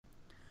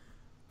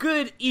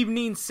Good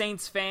evening,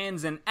 Saints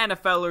fans and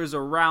NFLers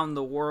around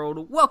the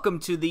world. Welcome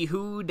to the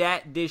Who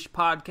Dat Dish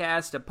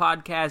podcast, a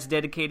podcast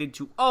dedicated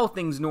to all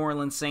things New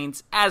Orleans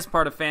Saints as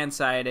part of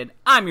Fansided.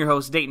 I'm your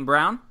host, Dayton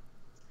Brown.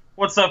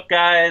 What's up,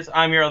 guys?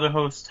 I'm your other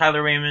host,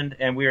 Tyler Raymond,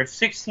 and we are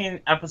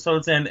 16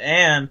 episodes in,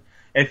 and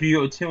if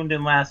you tuned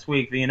in last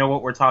week, then you know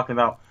what we're talking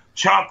about.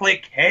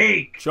 Chocolate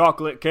cake!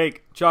 Chocolate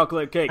cake,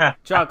 chocolate cake,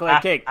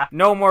 chocolate cake.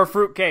 No more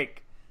fruit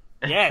cake.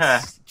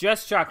 Yes,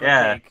 just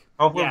chocolate cake.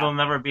 Hopefully there'll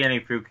never be any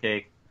fruit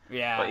cake.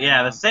 Yeah. But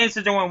yeah, the Saints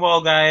are doing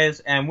well, guys,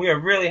 and we are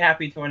really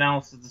happy to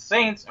announce that the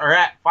Saints are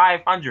at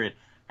 500.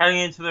 Heading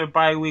into their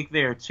bye week,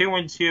 they are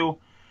 2-2,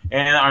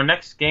 and our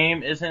next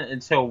game isn't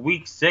until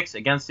week 6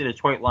 against the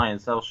Detroit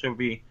Lions. That should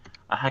be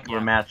a heck of a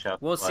matchup.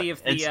 We'll see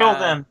if the until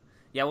then,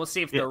 we'll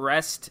see if the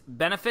rest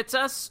benefits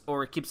us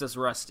or keeps us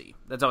rusty.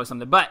 That's always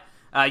something. But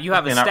you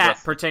have a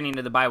stat pertaining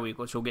to the bye week,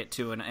 which we'll get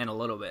to in a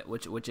little bit,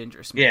 which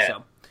interests me. Yeah.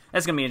 So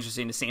that's going to be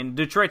interesting to see. And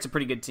Detroit's a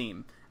pretty good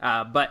team.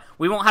 But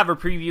we won't have a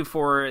preview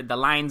for the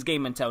Lions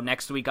game until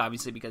next week,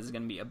 obviously, because it's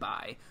going to be a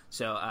bye.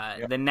 So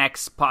the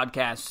next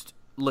podcast,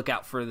 look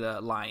out for the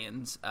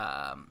Lions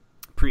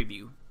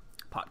preview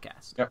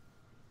podcast. Yep.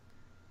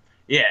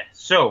 Yeah,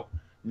 so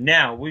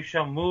now we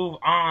shall move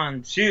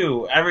on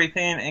to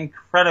everything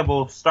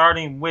incredible,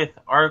 starting with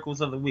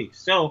Articles of the Week.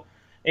 So,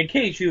 in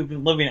case you've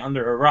been living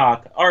under a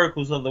rock,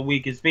 Articles of the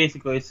Week is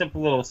basically a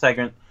simple little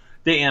segment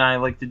Dayton and I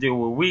like to do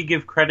where we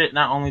give credit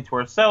not only to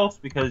ourselves,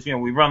 because, you know,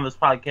 we run this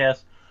podcast,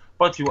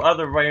 but to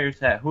other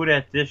writers at Who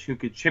Dat Dish who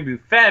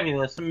contribute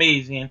fabulous,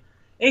 amazing,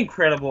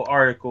 incredible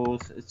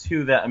articles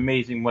to that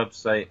amazing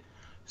website.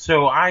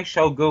 So I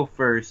shall go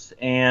first,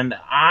 and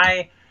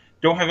I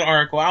don't have an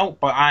article out,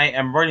 but I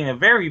am writing a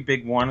very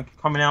big one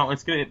coming out.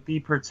 It's going to be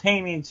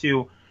pertaining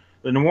to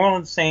the New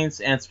Orleans Saints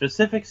and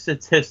specific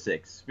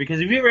statistics. Because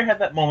have you ever had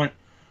that moment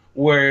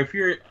where if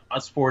you're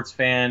a sports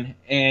fan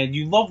and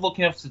you love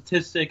looking up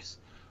statistics,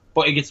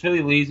 but it gets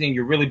really lazy and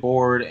you're really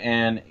bored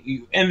and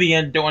you, in the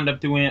end, don't end up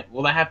doing it?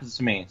 Well, that happens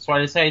to me. So I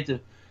decided to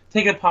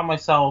take it upon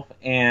myself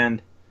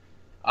and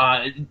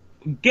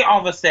get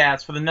all the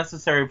stats for the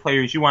necessary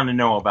players you want to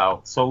know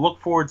about. So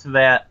look forward to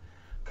that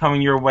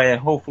coming your way,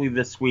 hopefully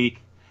this week.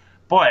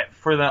 But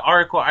for the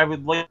article I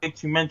would like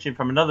to mention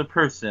from another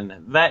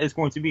person, that is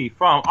going to be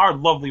from our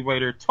lovely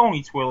writer,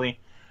 Tony Twilley.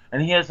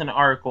 And he has an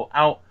article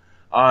out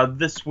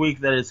this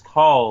week that is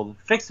called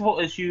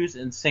Fixable Issues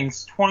in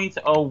Saints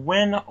 20-0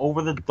 Win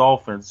Over the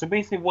Dolphins. So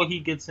basically what he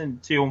gets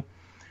into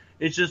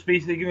is just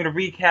basically giving a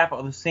recap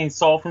of the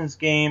Saints-Dolphins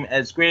game.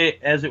 As great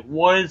as it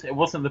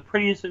wasn't the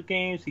prettiest of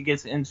games. He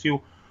gets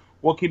into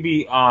what can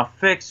be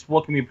fixed,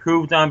 what can be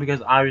improved on,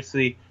 because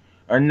obviously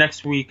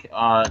next week,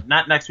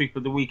 not next week,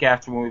 but the week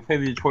after when we play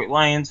the Detroit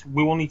Lions,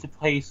 we will need to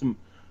play some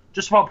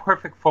just about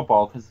perfect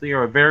football because they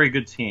are a very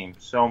good team.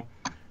 So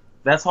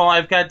that's all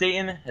I've got,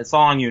 Dayton. It's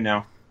all on you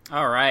now.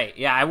 All right.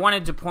 Yeah, I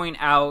wanted to point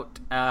out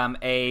I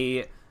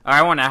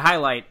want to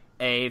highlight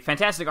a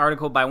fantastic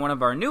article by one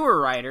of our newer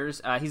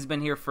writers. He's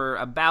been here for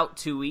about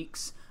 2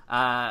 weeks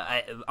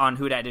on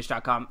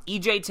whodatdish.com.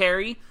 EJ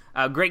Terry,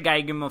 a great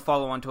guy. Give him a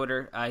follow on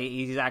Twitter.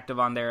 He's active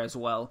on there as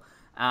well.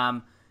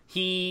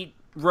 He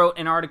wrote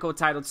an article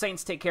titled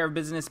Saints Take Care of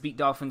Business, Beat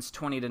Dolphins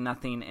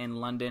 20-0 in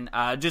London.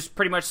 Just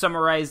pretty much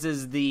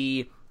summarizes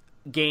the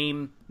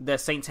game the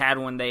Saints had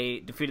when they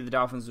defeated the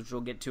Dolphins, which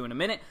we'll get to in a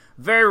minute.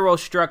 Very well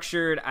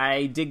structured.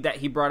 I dig that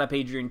he brought up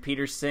Adrian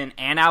Peterson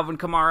and Alvin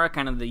Kamara,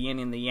 kind of the yin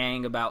and the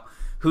yang about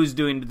who's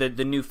doing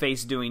the new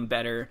face doing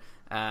better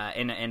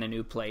in a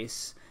new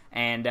place.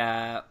 And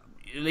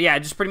yeah,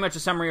 just pretty much a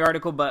summary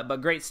article,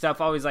 but great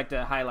stuff. Always like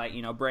to highlight,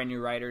 brand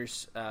new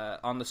writers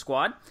on the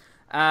squad.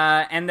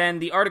 And then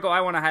the article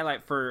I want to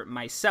highlight for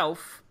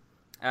myself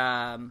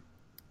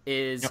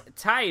is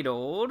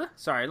titled.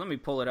 Sorry, let me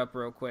pull it up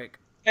real quick.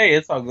 Hey,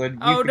 it's all good.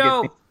 Oh,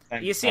 no.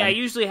 You see, I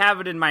usually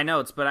have it in my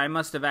notes, but I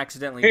must have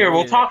accidentally. Here,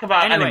 we'll talk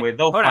about it anyway.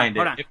 They'll find it.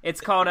 Hold on.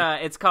 It's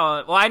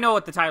called, well, I know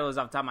what the title is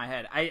off the top of my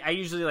head. I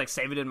usually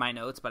save it in my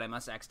notes, but I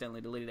must have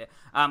accidentally deleted it.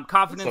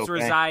 Confidence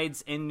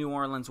Resides in New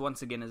Orleans,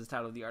 once again, is the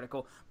title of the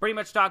article. Pretty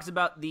much talks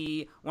about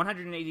the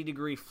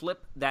 180-degree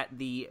flip that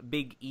the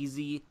Big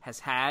Easy has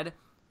had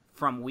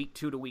from week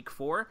 2 to week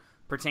 4,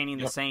 pertaining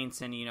to the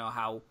Saints and,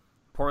 how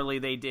poorly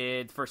they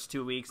did first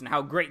 2 weeks and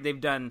how great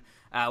they've done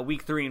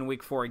week 3 and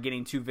week 4,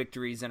 getting 2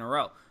 victories in a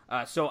row.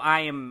 So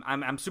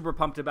I'm super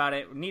pumped about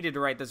it. Needed to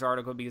write this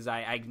article because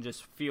I can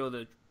just feel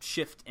the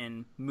shift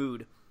in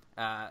mood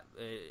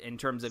in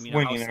terms of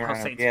how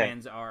Saints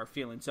fans are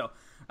feeling. So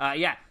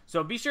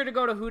so be sure to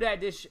go to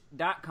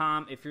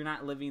whodatdish.com. If you're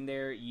not living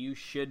there, you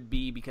should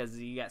be, because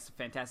you got some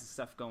fantastic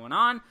stuff going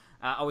on.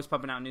 Always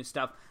pumping out new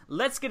stuff.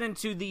 Let's get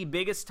into the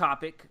biggest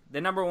topic, the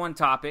number one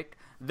topic.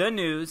 The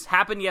news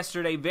happened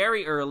yesterday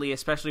very early,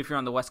 especially if you're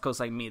on the West Coast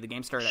like me. The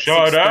game started at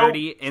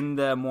 6:30 in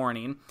the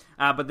morning.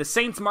 But the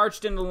Saints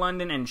marched into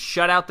London and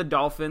shut out the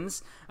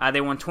Dolphins. They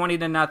won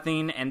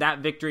 20-0, and that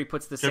victory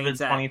puts the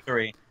Saints at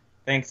 23.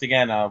 Thanks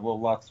again, Will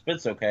Lutz.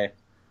 It's okay.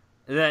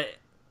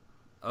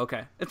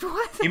 Okay.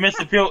 What? He missed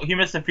a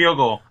field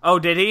goal. Oh,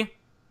 did he?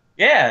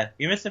 Yeah,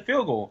 he missed a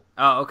field goal.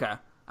 Oh, okay.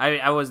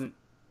 I wasn't.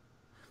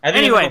 I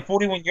think anyway, it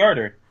was like a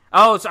 41-yarder.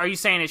 Oh, so are you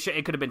saying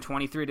it could have been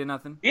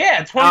 23-0?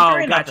 Yeah,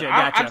 23-0. Oh, gotcha.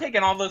 I'm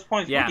taking all those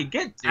points we could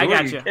get to. I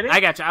got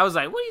you. I was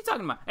like, what are you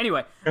talking about?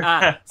 Anyway,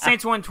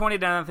 Saints won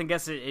 20-0.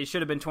 Guess it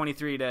should have been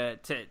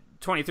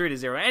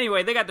 23-0.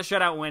 Anyway, they got the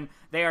shutout win.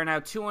 They are now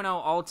 2-0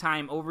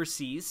 all-time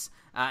overseas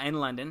in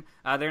London.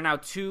 They're now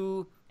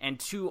 2-2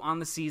 on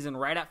the season,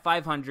 right at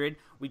 500.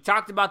 We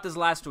talked about this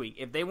last week.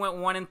 If they went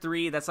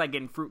 1-3, that's like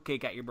getting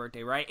fruitcake at your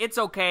birthday, right? It's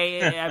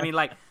okay. I mean,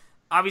 like,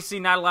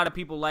 obviously not a lot of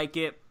people like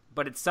it,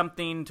 but it's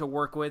something to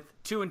work with.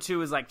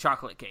 2-2 is like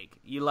chocolate cake.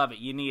 You love it.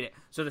 You need it.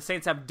 So the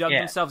Saints have dug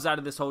themselves out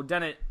of this hole,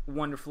 done it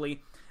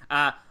wonderfully.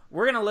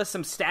 We're going to list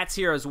some stats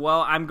here as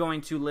well. I'm going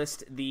to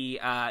list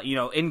the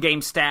in-game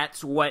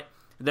stats, what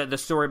the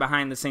story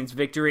behind the Saints'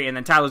 victory, and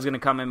then Tyler's going to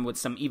come in with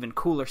some even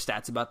cooler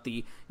stats about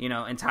the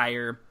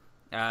entire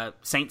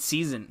Saints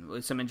season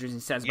with some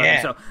interesting stats about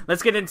him. So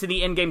let's get into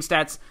the in-game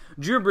stats.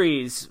 Drew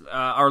Brees,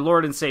 our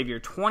Lord and Savior,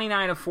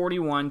 29 of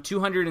 41,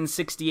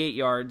 268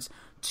 yards,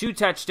 2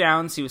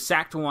 touchdowns. He was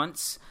sacked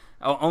once,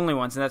 only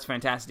once, and that's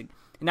fantastic.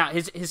 Now,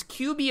 his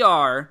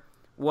QBR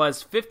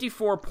was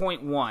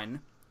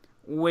 54.1,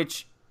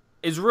 which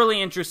is really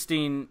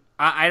interesting.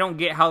 I don't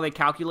get how they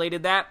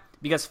calculated that,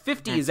 because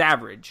 50 is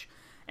average.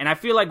 And I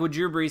feel like with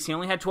Drew Brees, he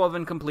only had 12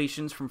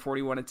 incompletions from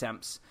 41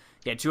 attempts.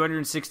 He had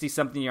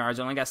 260-something yards,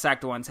 only got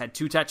sacked once, had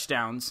 2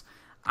 touchdowns.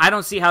 I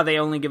don't see how they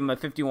only give him a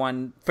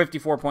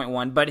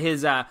 54.1, but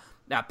his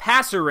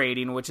passer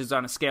rating, which is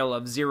on a scale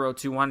of 0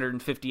 to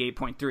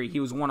 158.3,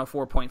 he was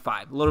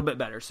 104.5, a little bit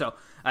better. So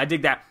I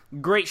dig that.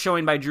 Great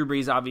showing by Drew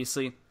Brees,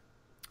 obviously.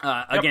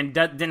 Again,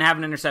 didn't have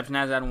an interception,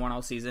 has had one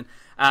all season.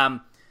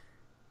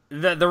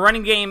 The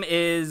running game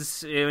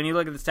is, when you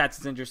look at the stats,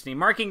 it's interesting.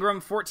 Mark Ingram,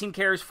 14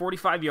 carries,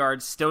 45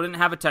 yards, still didn't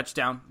have a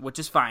touchdown, which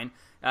is fine.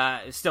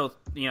 Still,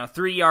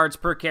 3 yards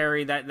per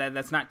carry,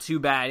 that's not too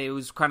bad. It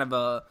was kind of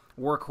a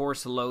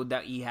workhorse load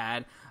that he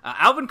had.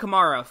 Alvin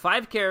Kamara,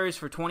 5 carries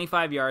for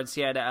 25 yards.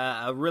 He had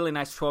a really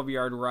nice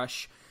 12-yard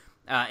rush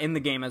in the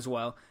game as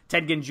well.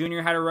 Ted Ginn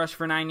Jr. had a rush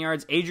for 9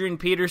 yards. Adrian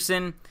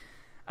Peterson,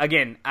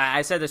 again,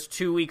 I said this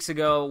 2 weeks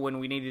ago when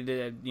we needed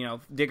to,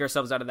 dig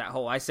ourselves out of that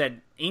hole. I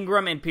said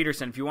Ingram and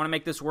Peterson, if you want to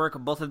make this work,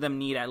 both of them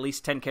need at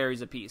least 10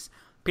 carries apiece.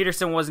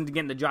 Peterson wasn't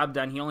getting the job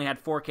done. He only had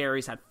 4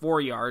 carries, had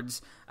 4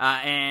 yards,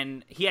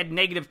 and he had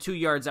negative 2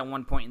 yards at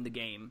one point in the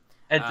game.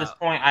 At this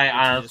point, I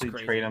honestly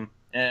trade him.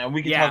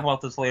 We can talk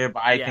about this later,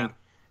 but I think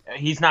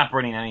he's not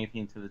bringing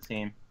anything to the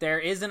team. There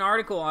is an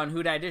article on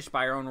Who Dat Dish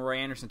by our own Roy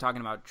Anderson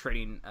talking about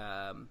trading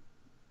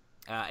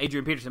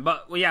Adrian Peterson.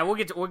 But we'll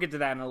get to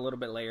that in a little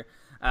bit later.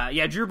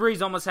 Drew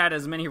Brees almost had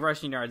as many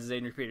rushing yards as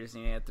Adrian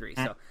Peterson. He had 3.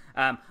 So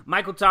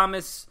Michael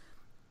Thomas,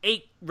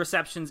 8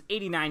 receptions,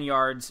 89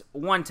 yards,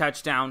 1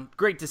 touchdown.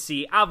 Great to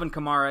see. Alvin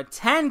Kamara,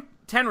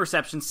 10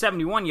 receptions,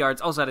 71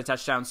 yards, also had a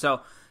touchdown.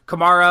 So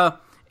Kamara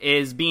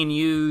is being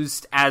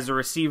used as a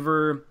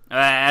receiver,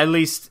 at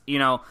least,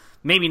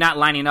 maybe not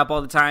lining up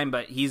all the time,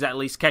 but he's at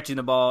least catching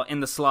the ball in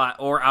the slot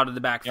or out of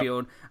the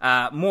backfield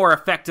more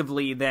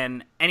effectively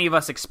than any of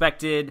us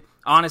expected,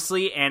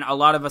 honestly, and a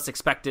lot of us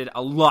expected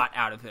a lot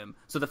out of him.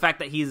 So the fact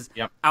that he's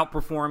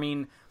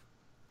outperforming,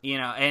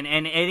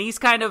 and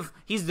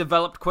he's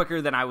developed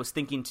quicker than I was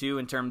thinking too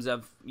in terms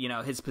of,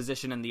 his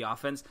position in the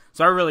offense.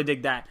 So I really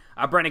dig that.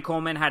 Brennan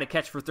Coleman had a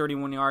catch for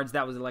 31 yards.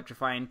 That was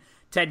electrifying.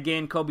 Ted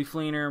Ginn, Kobe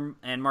Fleener,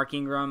 and Mark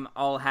Ingram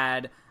all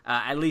had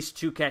at least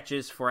 2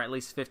 catches for at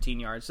least 15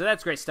 yards. So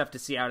that's great stuff to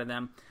see out of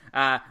them.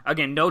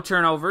 Again, no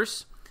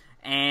turnovers.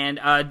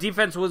 And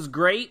defense was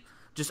great.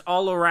 Just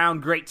all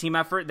around great team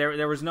effort.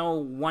 There was no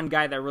one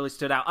guy that really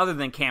stood out other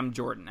than Cam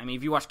Jordan. I mean,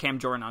 if you watch Cam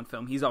Jordan on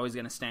film, he's always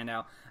going to stand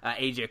out.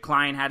 AJ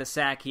Klein had a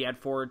sack. He had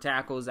 4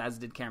 tackles, as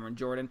did Cameron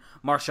Jordan.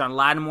 Marshawn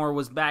Lattimore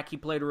was back. He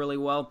played really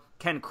well.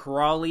 Ken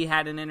Crawley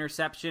had an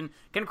interception.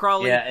 Ken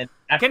Crawley, an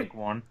epic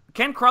one.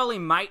 Ken Crawley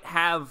might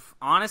have,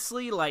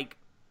 honestly,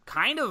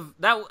 kind of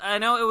that. I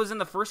know it was in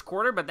the first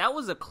quarter, but that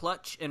was a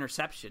clutch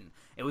interception.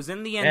 It was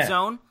in the end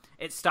zone.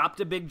 It stopped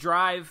a big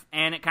drive,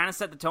 and it kind of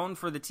set the tone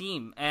for the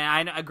team.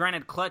 And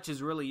granted, clutch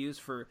is really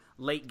used for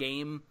late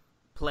game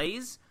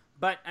plays,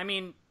 but I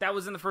mean that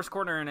was in the first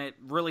quarter, and it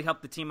really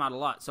helped the team out a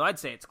lot. So I'd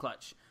say it's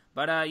clutch.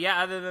 But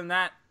other than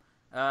that,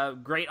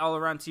 great all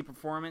around team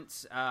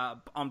performance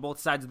on both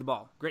sides of the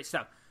ball. Great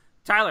stuff.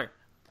 Tyler,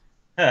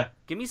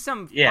 give me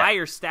some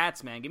fire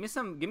stats, man. Give me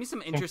some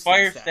interesting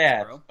fire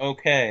stats, bro.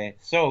 Okay,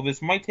 so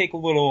this might take a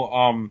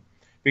little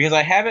because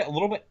I have it a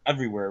little bit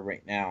everywhere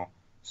right now.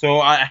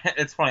 So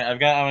it's funny. I've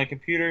got it on my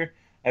computer.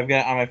 I've got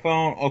it on my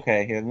phone.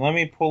 Okay, here, let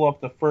me pull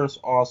up the first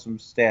awesome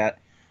stat.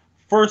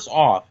 First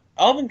off,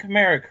 Alvin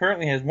Kamara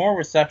currently has more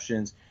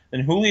receptions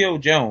than Julio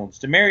Jones,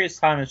 Demaryius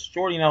Thomas,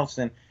 Jordy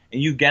Nelson,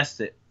 and you guessed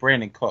it,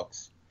 Brandon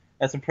Cooks.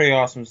 That's a pretty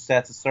awesome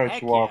stat to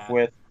start you off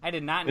with. I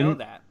did not know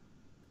that.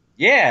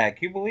 Yeah,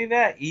 can you believe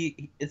that?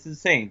 It's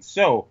insane.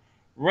 So,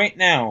 right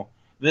now,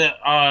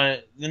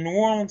 the New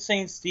Orleans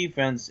Saints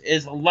defense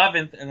is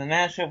 11th in the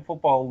National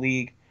Football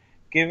League,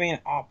 giving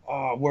up,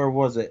 where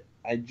was it?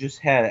 I just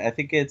had it. I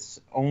think it's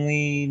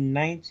only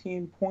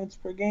 19 points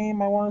per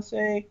game, I want to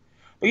say.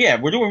 But yeah,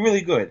 we're doing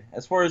really good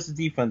as far as the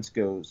defense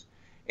goes.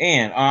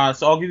 And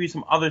so I'll give you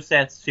some other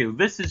stats too.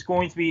 This is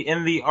going to be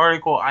in the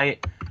article I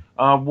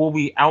will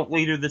be out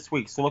later this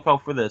week, so look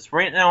out for this.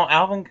 Right now,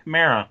 Alvin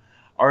Kamara,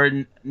 our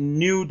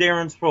new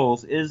Darren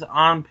Sproles, is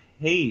on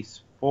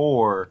pace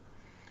for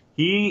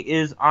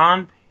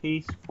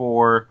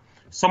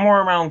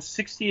somewhere around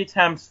 60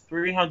 attempts,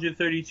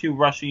 332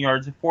 rushing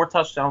yards, 4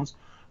 touchdowns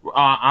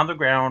on the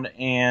ground,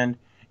 and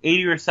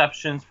 80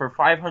 receptions for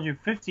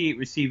 558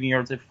 receiving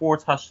yards and 4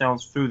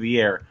 touchdowns through the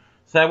air.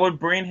 So that would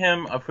bring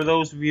him, for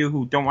those of you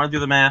who don't want to do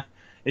the math,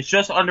 it's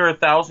just under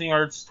 1,000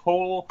 yards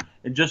total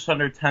and just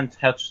under 10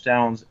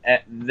 touchdowns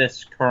at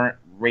this current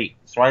rate.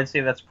 So I'd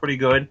say that's pretty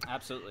good.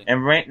 Absolutely.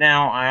 And right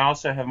now, I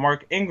also have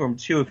Mark Ingram,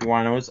 too, if you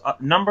want to know. His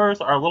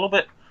numbers are a little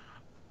bit,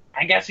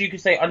 I guess you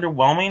could say,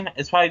 underwhelming.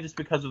 It's probably just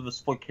because of the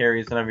split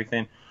carries and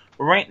everything.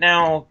 But right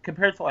now,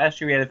 compared to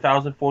last year, he had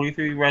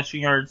 1,043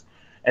 rushing yards.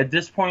 At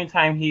this point in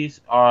time, he's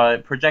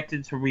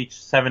projected to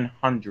reach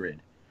 700.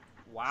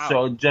 Wow.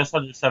 So just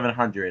under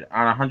 700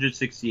 on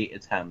 168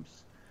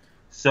 attempts.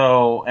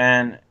 So,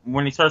 and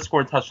when he starts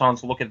scoring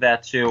touchdowns, look at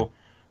that too.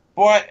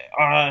 But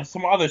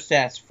some other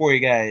stats for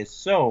you guys.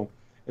 So,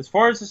 as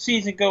far as the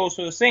season goes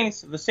for the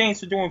Saints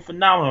are doing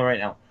phenomenal right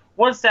now.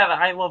 One stat that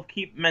I love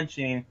keep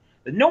mentioning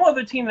that no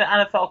other team in the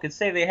NFL could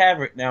say they have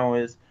right now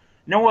is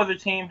no other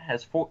team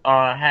has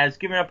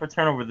given up a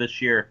turnover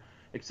this year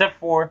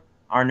except for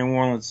our New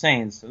Orleans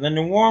Saints. The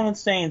New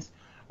Orleans Saints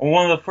are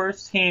one of the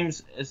first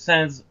teams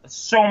since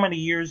so many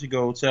years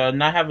ago to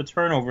not have a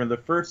turnover in the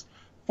first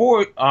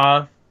four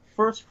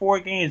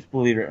games,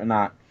 believe it or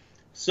not.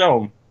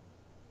 So,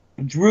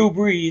 Drew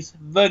Brees,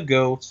 the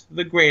GOAT,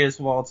 the greatest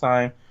of all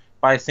time,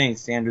 by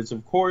Saints standards,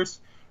 of course.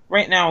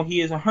 Right now,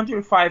 he is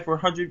 105 for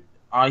 100.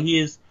 He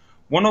is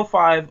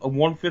 105 of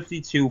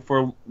 152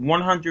 for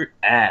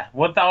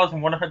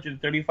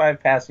 1,135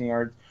 passing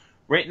yards.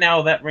 Right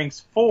now, that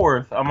ranks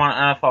 4th among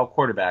NFL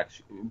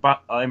quarterbacks.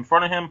 But in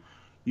front of him,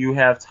 you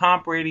have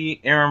Tom Brady,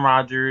 Aaron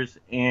Rodgers,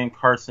 and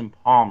Carson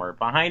Palmer.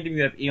 Behind him,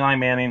 you have Eli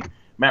Manning,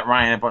 Matt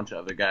Ryan, a bunch of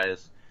other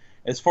guys.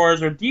 As far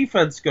as our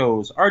defense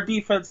goes, our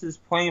defense is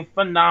playing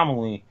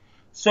phenomenally.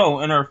 So,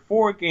 in our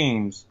 4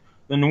 games,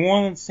 the New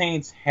Orleans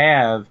Saints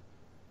have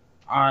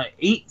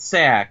 8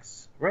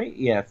 sacks, right?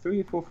 Yeah,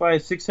 3, 4,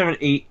 5, 6, 7,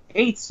 8.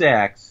 8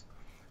 sacks.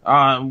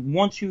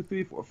 1, 2,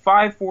 3, 4,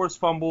 5 forced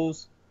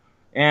fumbles,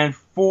 and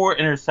 4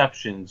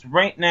 interceptions.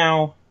 Right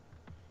now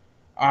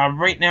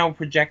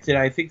projected,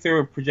 I think they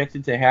were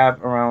projected to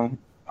have around,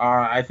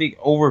 actually,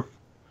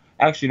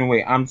 no,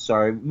 wait, I'm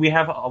sorry. We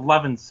have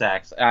 11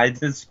 sacks. I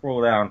did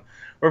scroll down.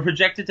 We're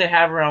projected to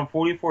have around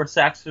 44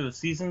 sacks for the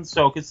season,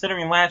 so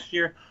considering last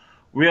year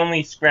we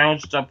only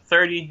scrounged up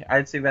 30,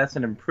 I'd say that's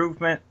an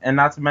improvement. And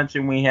not to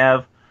mention we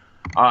have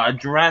a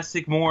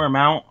drastic more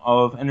amount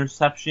of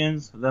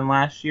interceptions than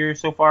last year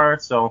so far,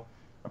 so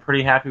I'm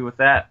pretty happy with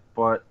that.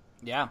 But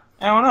yeah,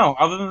 I don't know.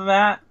 Other than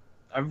that,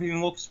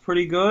 everything looks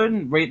pretty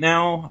good. Right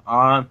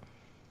now,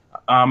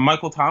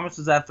 Michael Thomas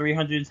is at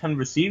 310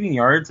 receiving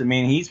yards. I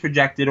mean, he's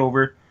projected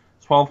over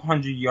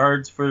 1,200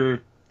 yards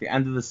for the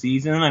end of the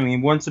season. I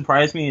mean, wouldn't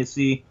surprise me to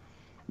see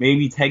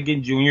maybe Ted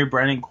Ginn Jr.,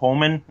 Brandon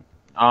Coleman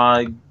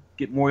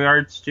get more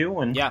yards too.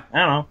 And yeah, I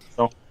don't know.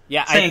 So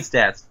yeah, Saints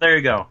stats. There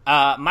you go.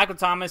 Michael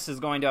Thomas is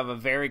going to have a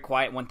very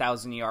quiet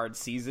 1,000-yard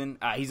season.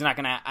 He's not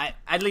going to.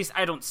 At least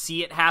I don't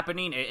see it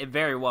happening. It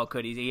very well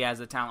could. He has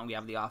the talent. We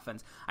have the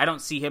offense. I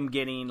don't see him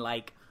getting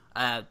like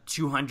a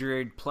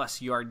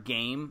 200-plus yard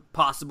game.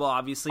 Possible,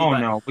 obviously.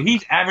 No, but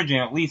he's averaging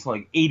at least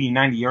like 80,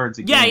 90 yards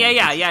a game.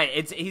 Yeah.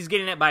 He's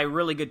getting it by a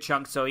really good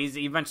chunk, so he's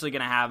eventually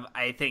going to have,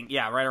 I think,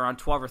 right around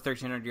 12 or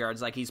 1,300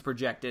 yards like he's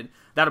projected.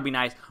 That'll be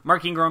nice.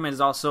 Mark Ingram is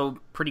also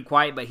pretty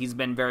quiet, but he's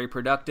been very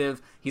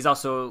productive. He's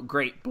also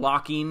great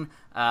blocking.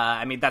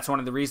 I mean, that's one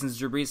of the reasons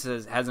Drew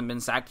Brees hasn't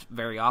been sacked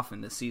very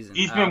often this season.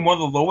 He's been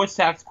one of the lowest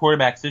sacked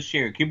quarterbacks this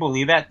year. Can you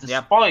believe that?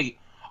 Despite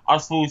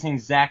us losing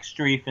Zach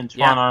Strief and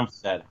Twan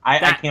Armstead.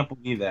 I can't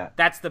believe that.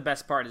 That's the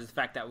best part, is the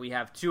fact that we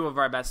have 2 of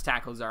our best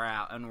tackles are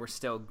out, and we're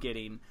still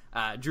getting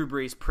Drew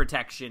Brees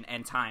protection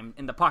and time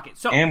in the pocket.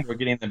 And we're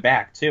getting them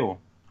back, too.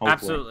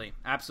 Hopefully.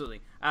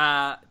 Absolutely.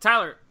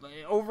 Tyler,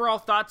 overall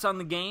thoughts on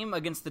the game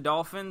against the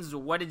Dolphins?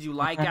 What did you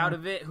like out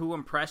of it? Who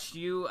impressed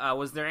you?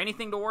 Was there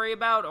anything to worry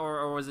about,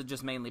 or was it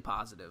just mainly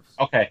positives?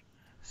 Okay.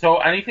 So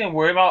anything to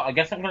worry about? I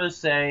guess I'm going to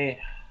say,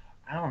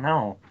 I don't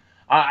know.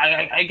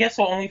 I guess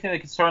the only thing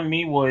that concerned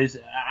me was,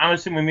 I'm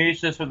assuming maybe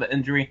it's just with the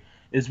injury,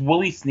 is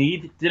Willie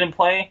Snead didn't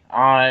play.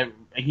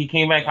 He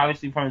came back,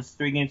 obviously, from his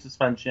 3-game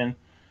suspension,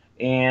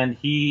 and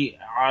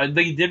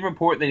they did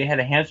report that he had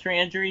a hamstring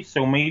injury,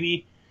 so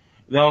maybe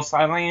they'll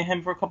sideline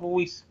him for a couple of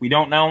weeks. We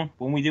don't know.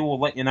 When we do, we'll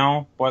let you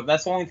know. But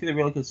that's the only thing that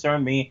really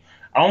concerned me.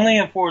 Only,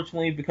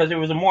 unfortunately, because it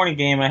was a morning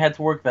game, I had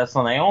to work that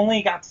Sunday. I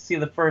only got to see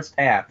the first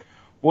half.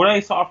 What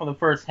I saw from the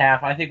first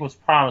half, I think, was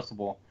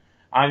promisable.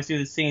 Obviously,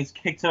 the Saints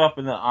kicked it up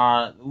in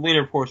the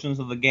later portions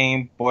of the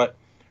game, but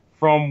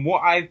from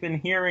what I've been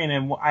hearing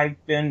and what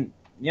I've been,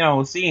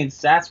 seeing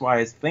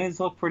stats-wise, things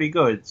look pretty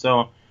good.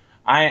 So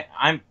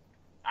I'm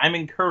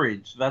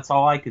encouraged. That's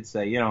all I could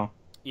say.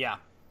 Yeah,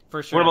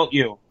 for sure. What about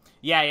you?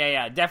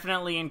 Yeah.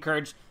 Definitely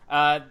encouraged.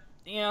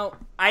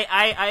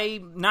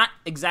 I'm not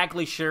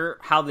exactly sure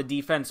how the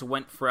defense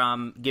went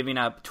from giving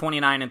up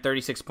 29 and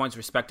 36 points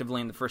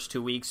respectively in the first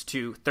 2 weeks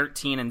to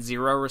 13 and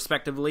 0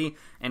 respectively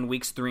in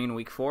weeks 3 and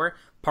week 4.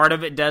 Part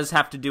of it does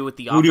have to do with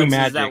the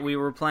offenses that we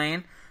were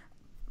playing.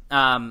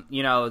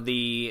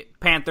 The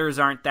Panthers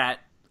aren't that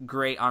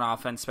great on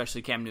offense,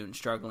 especially Cam Newton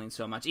struggling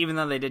so much, even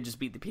though they did just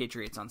beat the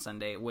Patriots on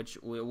Sunday, which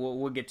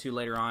we'll get to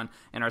later on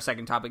in our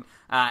second topic.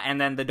 And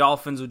then the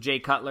Dolphins with Jay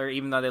Cutler,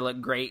 even though they look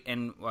great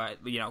in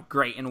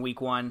week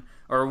 1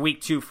 or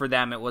week 2 for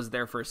them, it was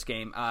their first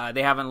game.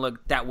 They haven't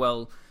looked that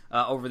well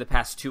over the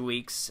past 2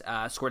 weeks.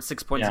 Scored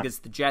 6 points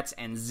against the Jets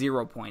and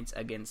 0 points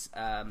against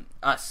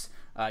us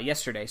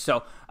yesterday.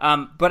 So,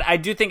 but I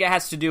do think it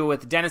has to do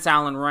with Dennis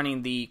Allen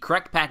running the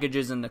correct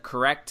packages and the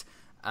correct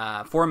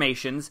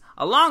formations,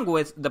 along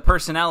with the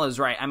personnel is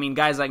right. I mean,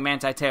 guys like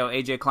Manti Te'o,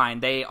 AJ Klein,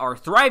 they are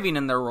thriving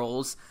in their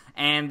roles,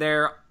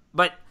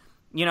 but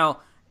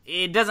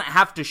it doesn't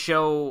have to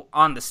show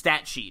on the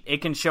stat sheet.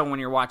 It can show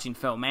when you're watching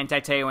film. Manti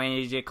Te'o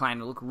and AJ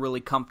Klein look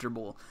really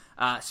comfortable.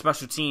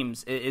 Special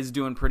teams is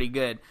doing pretty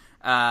good.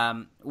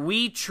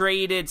 We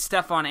traded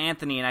Stephon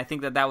Anthony, and I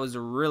think that was a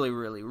really,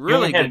 really,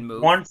 really good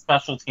move. One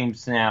special team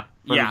snap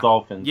for the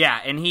Dolphins. Yeah,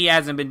 and he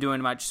hasn't been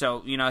doing much,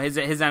 so his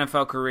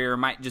NFL career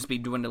might just be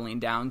dwindling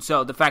down.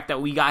 So the fact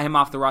that we got him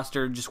off the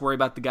roster, just worry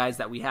about the guys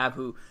that we have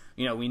who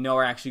we know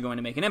are actually going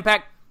to make an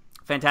impact.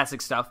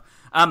 Fantastic stuff.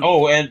 And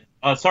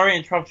sorry to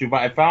interrupt you,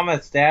 but I found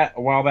that stat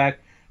a while back.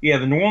 Yeah,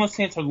 the New Orleans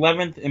Saints are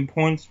 11th in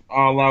points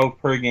allowed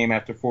per game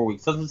after 4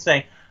 weeks. Doesn't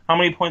say how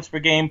many points per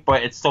game,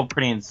 but it's still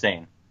pretty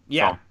insane.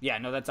 Yeah,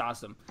 no, that's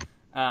awesome.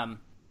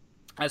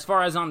 As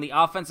far as on the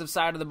offensive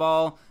side of the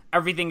ball,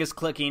 everything is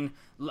clicking.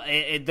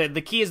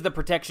 The key is the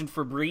protection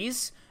for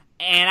Breeze,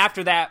 and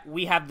after that,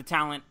 we have the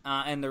talent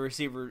and the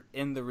receiver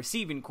in the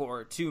receiving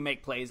core to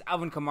make plays.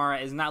 Alvin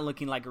Kamara is not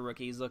looking like a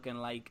rookie; he's looking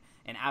like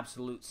an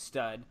absolute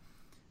stud.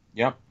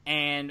 Yep.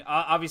 And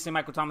obviously,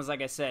 Michael Thomas,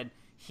 like I said,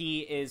 he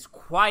is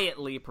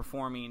quietly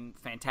performing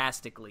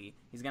fantastically.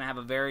 He's going to have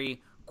a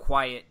very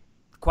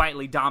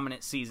quietly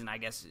dominant season, I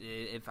guess,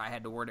 if I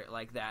had to word it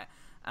like that.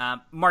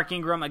 Mark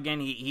Ingram,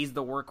 again, he's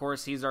the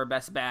workhorse. He's our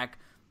best back.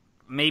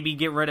 Maybe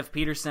get rid of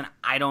Peterson.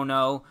 I don't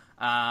know.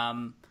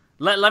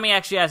 Let me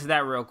actually ask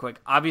that real quick.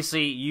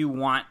 Obviously, you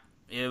want,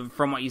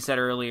 from what you said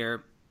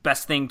earlier,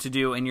 best thing to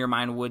do in your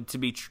mind would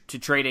to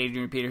trade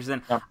Adrian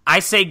Peterson. Yep. I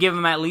say give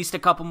him at least a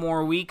couple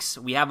more weeks.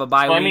 We have a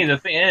bye week. I mean, the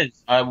thing is,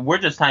 we're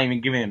just not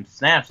even giving him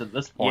snaps at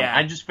this point. Yeah.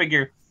 I just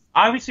figure,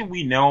 obviously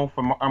we know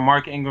from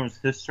Mark Ingram's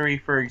history,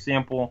 for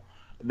example,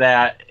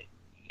 that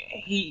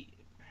he,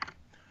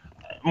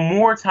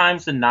 more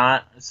times than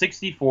not,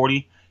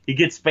 60-40, he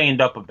gets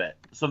banged up a bit.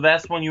 So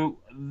that's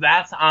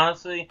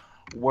honestly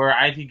where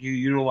I think you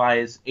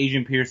utilize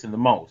Adrian Peterson the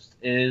most.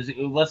 Is,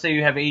 let's say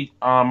you have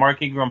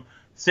Mark Ingram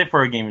sit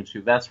for a game or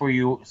two. That's where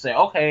you say,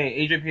 okay,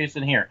 Adrian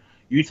Peterson here.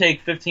 You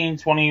take 15,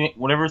 20,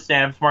 whatever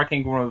snaps Mark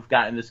Ingram have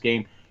got in this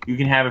game, you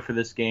can have it for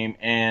this game,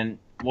 and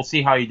we'll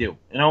see how you do.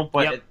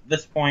 But at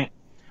this point,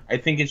 I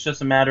think it's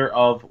just a matter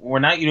of we're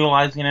not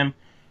utilizing him.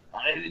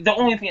 The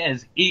only thing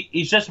is,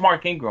 he's just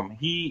Mark Ingram.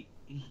 He's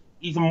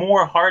a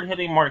more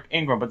hard-hitting Mark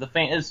Ingram, but the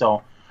thing is,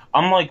 though,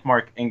 unlike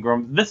Mark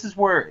Ingram, this is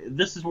where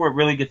it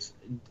really gets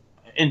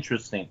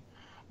interesting.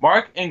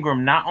 Mark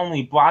Ingram not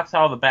only blocks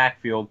out of the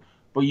backfield,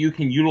 but you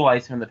can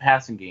utilize him in the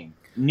passing game.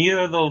 Neither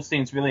of those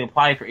things really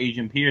apply for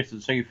Adrian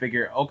Peterson, so you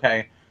figure,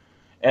 okay,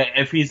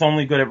 if he's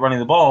only good at running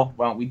the ball,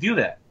 why don't we do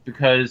that?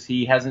 Because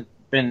he hasn't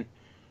been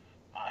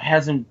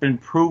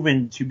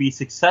proven to be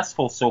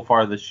successful so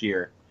far this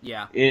year.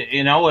 Yeah.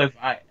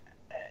 The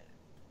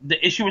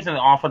issue is in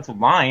the offensive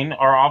line.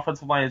 Our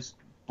offensive line is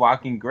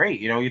blocking great.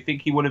 You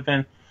think he would have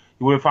found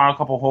a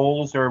couple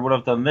holes or would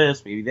have done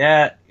this, maybe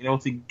that,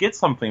 to get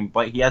something,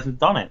 but he hasn't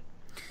done it.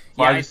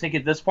 So I just think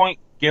at this point,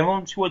 give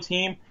him to a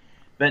team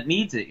that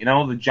needs it.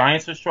 The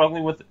Giants are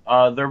struggling with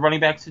their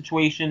running back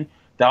situation.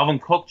 Dalvin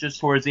Cook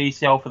just tore his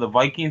ACL for the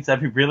Vikings.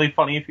 That'd be really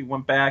funny if he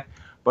went back.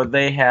 But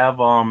they have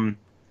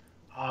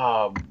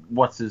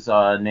what's his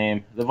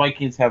name? The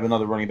Vikings have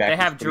another running back.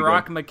 They have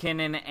Jerick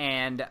McKinnon,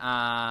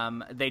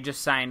 and they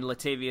just signed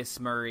Latavius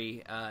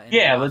Murray.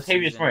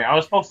 Latavius Murray. I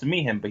was supposed to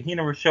meet him, but he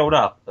never showed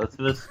up. That's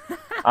this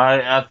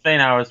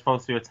thing I was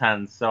supposed to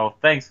attend. So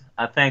thanks,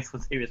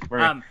 Latavius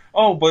Murray.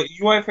 But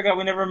I forgot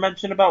we never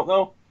mentioned about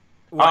though.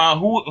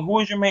 Who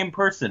is your main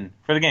person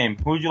for the game?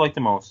 Who would you like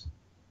the most?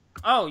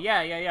 Oh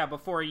yeah.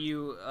 Before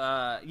you,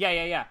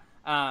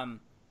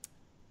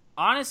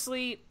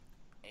 honestly,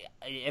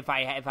 if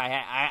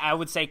I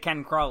would say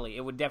Ken Crawley.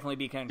 It would definitely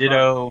be Ken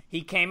Crawley.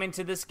 He came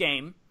into this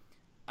game.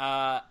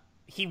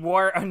 He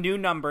wore a new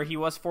number. He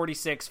was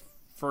 46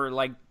 for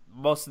like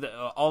most of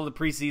all the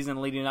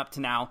preseason leading up to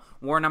now.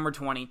 Wore number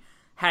 20.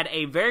 Had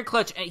a very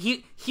clutch.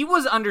 He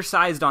was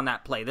undersized on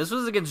that play. This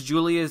was against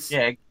Julian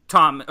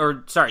Thomas.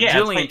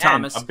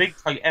 A big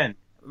tight end.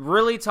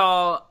 Really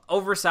tall,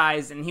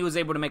 oversized, and he was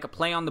able to make a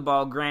play on the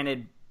ball.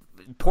 Granted,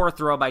 poor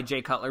throw by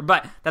Jay Cutler,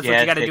 but that's what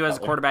you got to do as a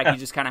quarterback. You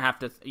just kind of have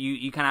to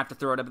you kind of have to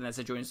throw it up in that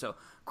situation. So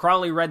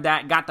Crawley read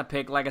that, got the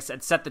pick. Like I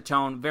said, set the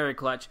tone, very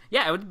clutch.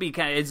 Yeah, it would be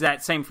kind of. Is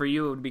that same for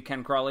you? It would be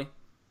Ken Crawley.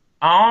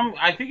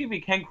 I think it'd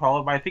be Ken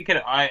Crawley, but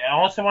I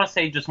also want to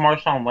say just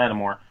Marshawn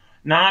Lattimore,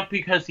 not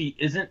because he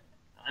isn't,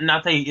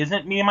 not that he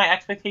isn't meeting my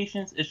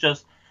expectations.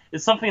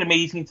 It's something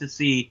amazing to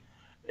see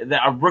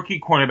that a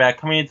rookie cornerback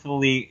coming into the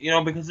league,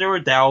 because there were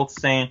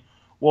doubts saying,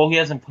 well, he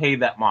hasn't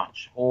played that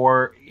much.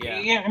 Or,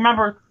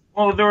 remember,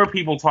 there were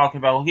people talking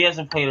about, well, he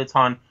hasn't played a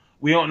ton.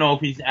 We don't know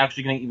if he's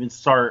actually going to even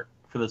start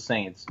for the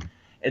Saints.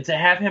 And to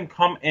have him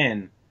come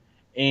in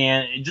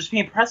and just be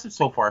impressive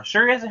so far.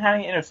 Sure, he hasn't had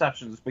any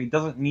interceptions, but he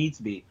doesn't need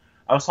to be.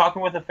 I was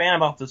talking with a fan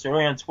about this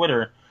earlier on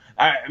Twitter.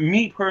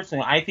 Me,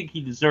 personally, I think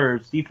he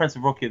deserves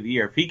Defensive Rookie of the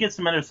Year. If he gets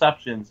some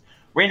interceptions,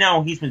 right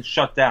now he's been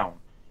shut down.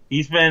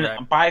 He's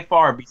been, by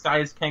far,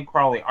 besides Ken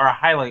Crawley, our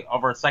highlight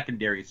of our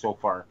secondary so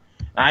far.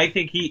 And I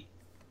think he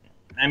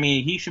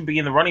should be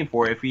in the running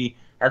for it if he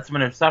had some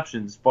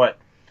interceptions. But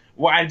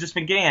what I've just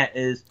been getting at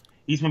is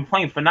he's been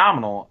playing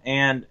phenomenal.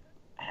 And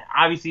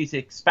obviously it's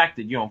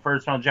expected,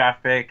 first-round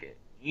draft pick,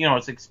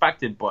 it's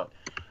expected. But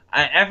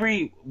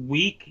every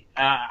week,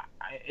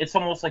 it's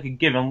almost like a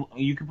given.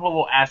 You can put a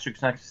little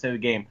asterisk next to the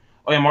game.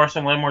 Oh, yeah,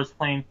 Marshawn Lattimore's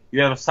playing.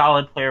 You have a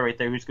solid player right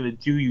there who's going to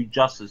do you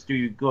justice, do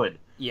you good.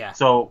 Yeah.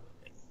 So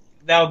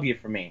that would be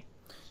it for me.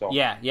 So.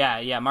 Yeah.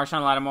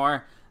 Marshawn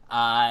Lattimore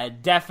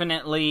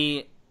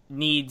definitely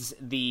needs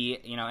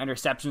the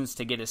interceptions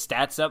to get his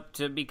stats up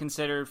to be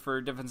considered for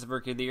Defensive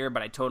Rookie of the Year,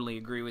 but I totally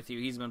agree with you.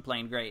 He's been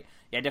playing great.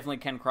 Yeah, definitely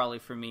Ken Crawley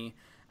for me.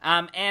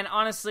 And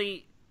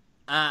honestly,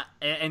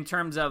 in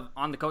terms of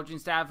on the coaching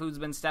staff who's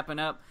been stepping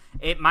up,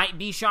 it might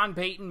be Sean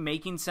Payton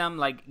making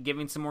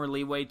giving some more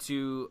leeway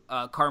to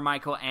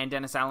Carmichael and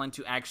Dennis Allen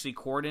to actually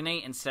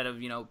coordinate instead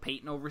of,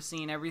 Payton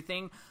overseeing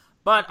everything.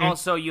 But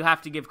also, you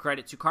have to give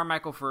credit to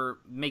Carmichael for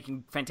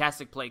making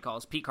fantastic play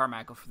calls. Pete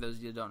Carmichael, for those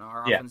of you who don't know,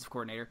 our offensive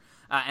coordinator.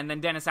 And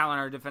then Dennis Allen,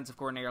 our defensive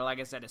coordinator. Like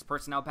I said, his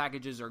personnel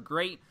packages are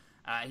great.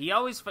 He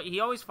always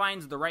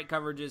finds the right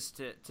coverages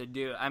to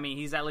do. I mean,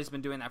 he's at least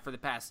been doing that for the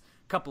past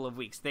couple of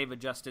weeks. They've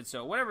adjusted,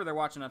 so whatever they're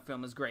watching on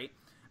film is great.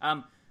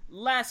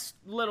 Last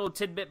little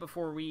tidbit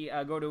before we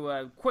go to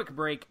a quick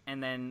break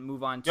and then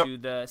move on to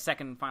the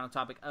second and final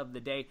topic of the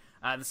day.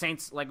 The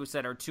Saints, like we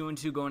said, are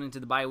 2-2 going into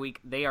the bye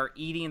week. They are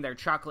eating their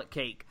chocolate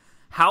cake.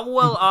 How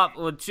well off?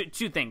 Well,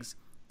 two things,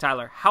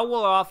 Tyler. How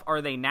well off are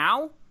they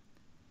now?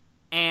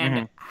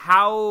 And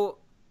how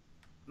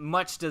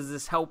much does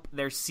this help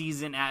their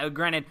season?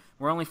 Granted,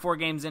 we're only 4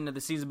 games into the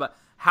season, but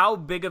how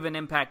big of an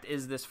impact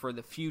is this for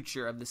the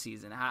future of the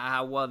season?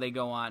 How well they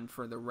go on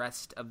for the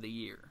rest of the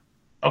year?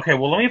 Okay,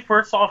 well, let me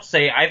first off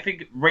say I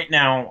think right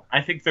now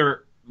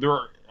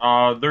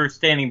they're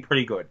standing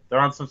pretty good. They're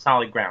on some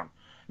solid ground.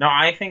 Now,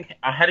 I think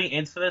heading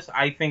into this,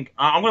 I'm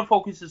going to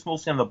focus this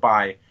mostly on the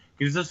bye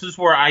because this is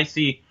where I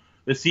see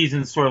the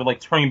season sort of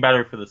turning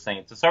better for the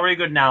Saints. It's already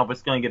good now, but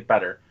it's going to get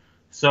better.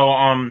 So,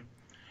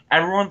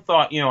 everyone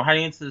thought,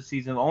 heading into the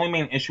season, the only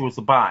main issue was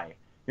the bye.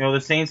 The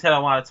Saints had a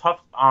lot of tough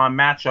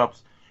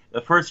matchups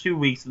the first few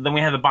weeks, and then we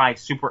had the bye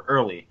super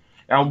early.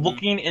 Now,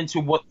 looking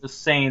into what the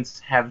Saints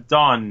have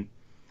done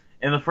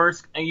in the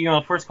first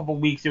couple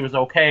of weeks, it was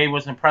okay. It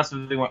was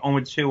impressive. They went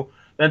 0-2.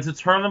 Then to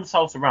turn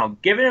themselves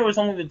around, given it was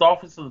only the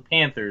Dolphins and the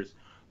Panthers,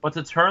 but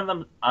to turn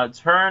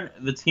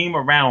the team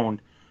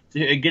around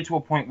to get to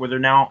a point where they're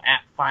now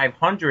at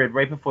 500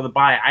 right before the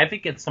bye, I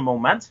think it's a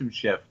momentum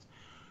shift.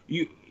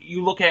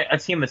 You look at a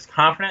team that's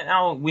confident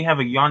now. We have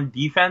a young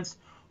defense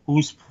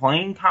who's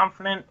playing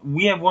confident.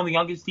 We have one of the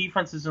youngest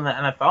defenses in the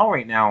NFL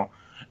right now,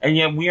 and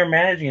yet we are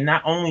managing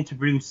not only to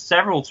produce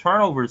several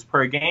turnovers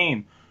per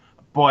game,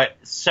 but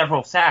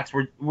several sacks.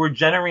 We're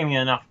generating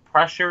enough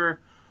pressure.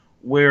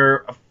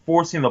 We're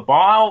forcing the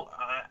ball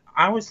out.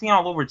 I was seeing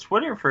all over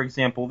Twitter, for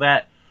example,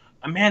 that,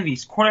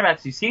 these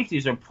cornerbacks, these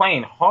safeties are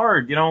playing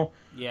hard,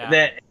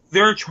 that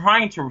they're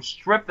trying to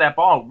rip that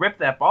ball.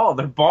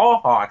 They're ball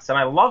hawks, and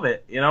I love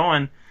it,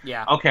 and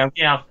okay, I'm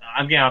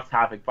getting off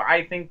topic, but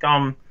I think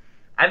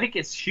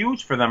it's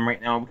huge for them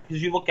right now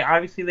because you look at,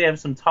 obviously they have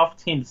some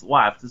tough teams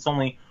left. It's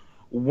only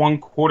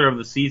 1/4 of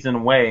the season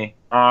away,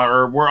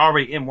 or we're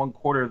already in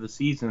 1/4 of the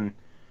season.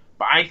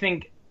 But I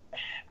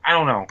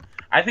don't know.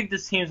 I think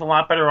this team's a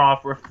lot better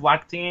off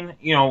reflecting.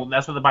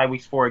 That's what the bye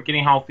week's for,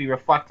 getting healthy,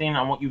 reflecting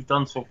on what you've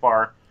done so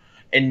far.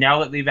 And now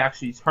that they've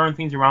actually turned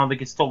things around, they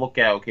can still look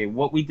at, okay,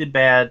 what we did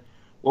bad,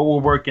 what we're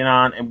working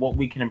on, and what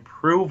we can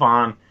improve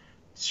on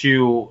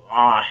to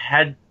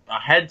head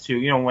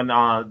to, when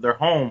they're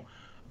home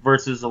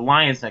versus the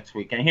Lions next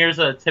week. And here's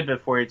a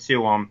tidbit for you,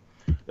 too.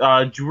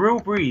 Drew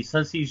Brees,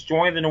 since he's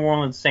joined the New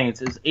Orleans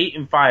Saints, is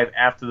 8-5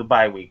 after the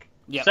bye week.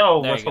 Yep, so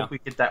let's hope we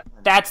get that.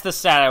 That's the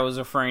stat I was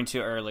referring to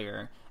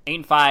earlier.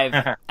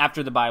 8-5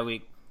 after the bye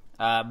week.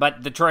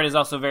 But Detroit is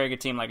also a very good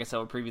team. Like I said,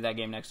 we'll preview that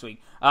game next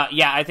week.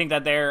 I think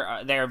that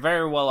they're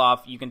very well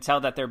off. You can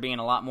tell that they're being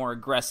a lot more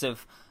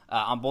aggressive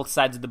on both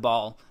sides of the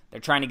ball. They're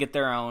trying to get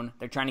their own.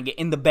 They're trying to get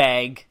in the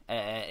bag,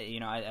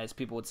 as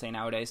people would say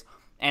nowadays.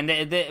 And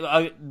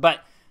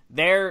but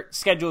their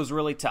schedule is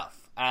really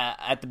tough.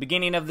 at the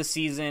beginning of the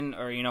season,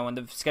 or when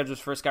the schedules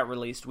first got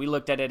released, we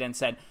looked at it and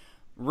said,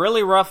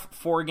 really rough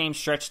 4-game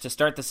stretch to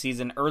start the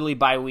season, early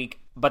bye week,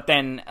 but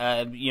then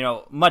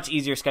much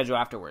easier schedule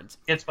afterwards.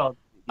 It's fun.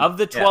 Of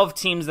the 12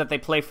 teams that they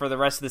play for the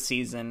rest of the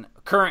season,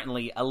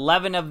 currently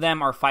 11 of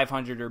them are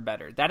 500 or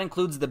better. That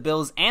includes the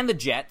Bills and the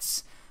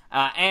Jets,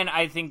 and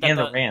I think that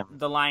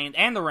the Lions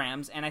and the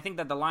Rams, and I think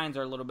that the Lions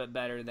are a little bit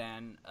better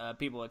than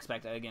people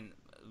expect. Again,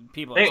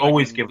 they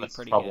always give us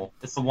trouble.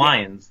 Good. It's the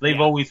Lions.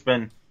 They've always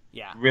been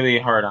really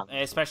hard on them.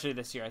 Especially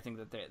this year. I think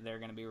that they're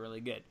going to be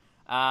really good.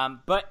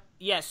 But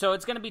yeah, so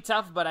it's going to be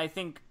tough, but I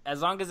think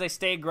as long as they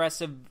stay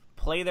aggressive,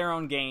 play their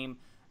own game,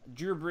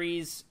 Drew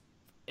Brees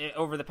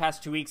over the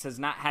past 2 weeks has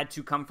not had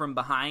to come from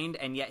behind,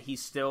 and yet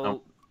he's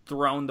still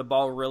thrown the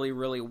ball really,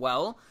 really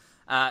well.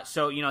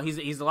 So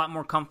he's a lot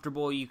more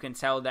comfortable. You can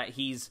tell that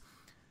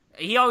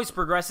he always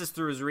progresses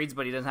through his reads,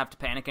 but he doesn't have to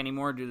panic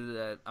anymore due to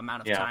the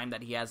amount of time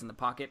that he has in the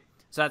pocket.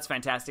 So that's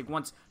fantastic.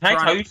 Can I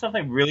tell you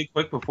something really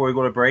quick before we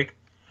go to break?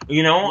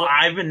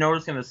 I've been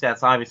noticing the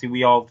stats. Obviously,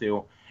 we all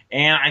do.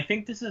 And I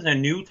think this is a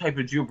new type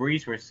of Drew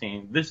Brees we're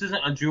seeing. This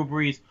isn't a Drew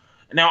Brees.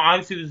 Now,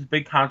 obviously, there's a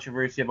big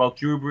controversy about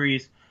Drew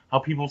Brees, how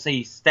people say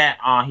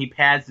he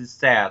pads his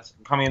stats,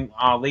 coming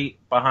late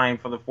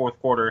behind for the fourth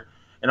quarter,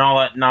 and all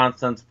that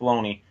nonsense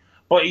baloney.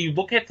 But you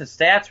look at the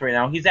stats right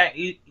now,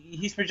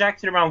 he's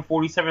projected around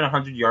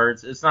 4,700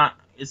 yards. It's not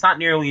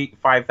nearly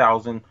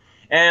 5,000.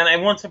 And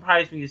it won't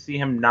surprise me to see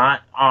him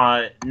not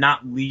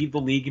lead the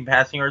league in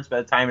passing yards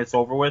by the time it's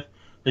over with,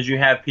 because you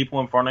have people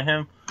in front of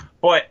him.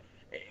 But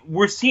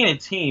we're seeing a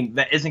team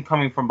that isn't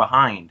coming from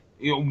behind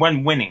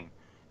when winning.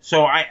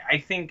 So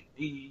I think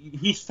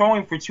he's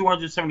throwing for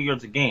 270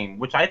 yards a game,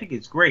 which I think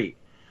is great.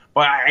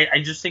 But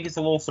I just think it's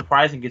a little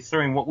surprising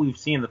considering what we've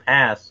seen in the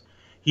past.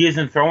 He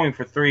isn't throwing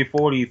for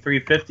 340,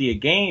 350 a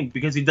game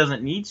because he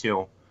doesn't need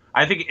to.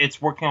 I think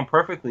it's working out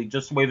perfectly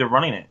just the way they're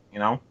running it,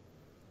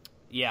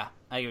 Yeah,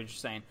 I get what you're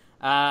saying.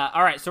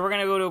 All right, so we're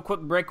going to go to a quick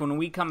break. When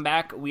we come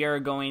back, we are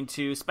going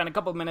to spend a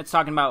couple of minutes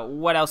talking about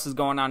what else is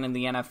going on in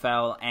the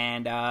NFL,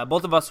 and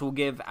both of us will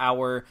give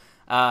our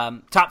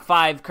top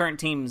 5 current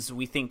teams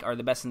we think are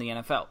the best in the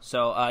NFL.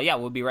 So,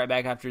 we'll be right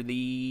back after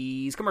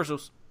these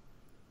commercials.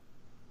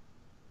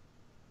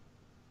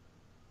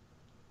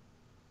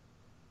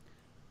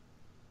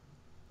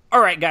 All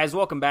right, guys,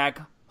 welcome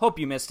back. Hope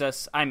you missed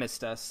us. I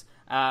missed us.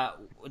 Tyler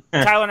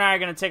and I are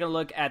going to take a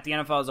look at the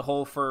NFL as a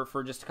whole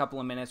for just a couple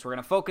of minutes. We're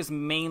going to focus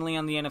mainly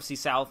on the NFC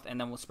South,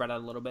 and then we'll spread out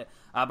a little bit.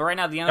 But right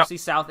now, the NFC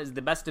South is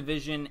the best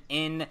division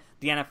in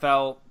the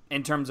NFL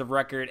in terms of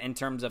record, in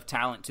terms of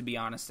talent, to be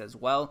honest, as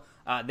well.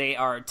 They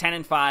are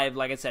 10-5,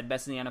 like I said,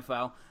 best in the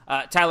NFL.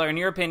 Tyler, in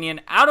your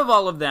opinion, out of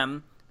all of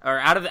them, or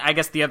out of, I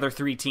guess, the other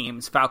 3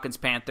 teams, Falcons,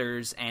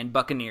 Panthers, and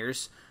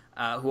Buccaneers,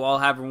 who all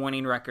have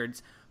winning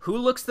records, who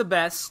looks the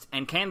best,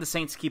 and can the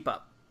Saints keep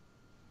up?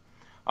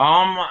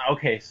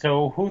 Okay,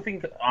 so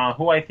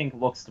who I think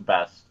looks the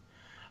best?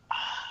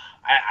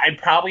 I'd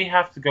probably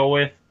have to go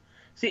with.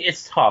 See,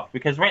 it's tough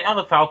because right now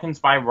the Falcons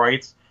by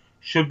rights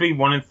should be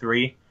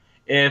 1-3.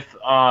 If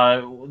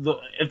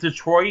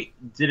Detroit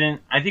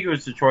didn't, I think it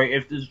was Detroit.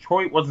 If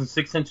Detroit wasn't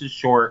 6 inches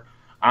short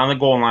on the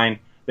goal line,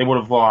 they would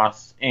have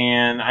lost.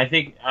 And I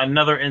think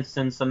another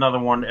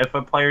one. If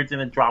a player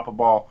didn't drop a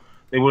ball,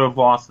 they would have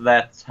lost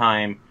that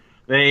time.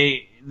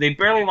 They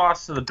barely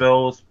lost to the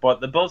Bills, but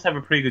the Bills have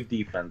a pretty good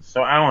defense,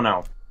 so I don't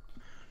know.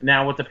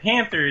 Now, with the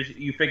Panthers,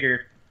 you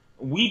figure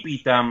we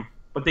beat them,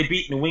 but they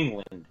beat New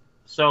England.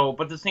 So,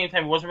 but at the same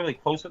time, it wasn't really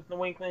close with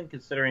New England,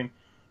 considering,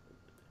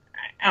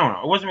 I don't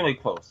know, it wasn't really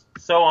close.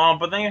 So,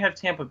 but then you have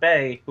Tampa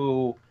Bay,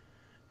 who,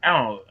 I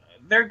don't know,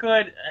 they're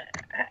good.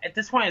 At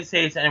this point, I'd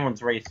say it's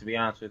anyone's race, to be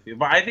honest with you.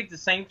 But I think the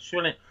Saints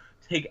shouldn't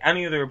take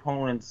any of their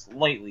opponents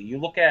lightly. You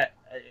look at,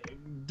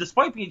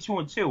 despite being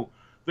 2-2,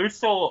 they're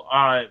still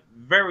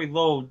very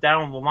low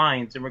down the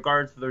lines in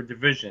regards to their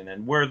division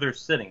and where they're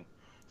sitting.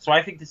 So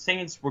I think the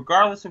Saints,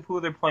 regardless of who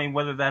they're playing,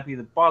 whether that be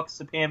the Bucs,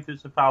 the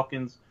Panthers, the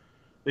Falcons,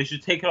 they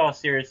should take it all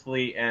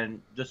seriously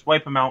and just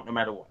wipe them out no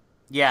matter what.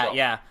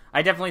 Yeah.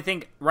 I definitely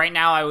think right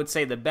now I would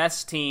say the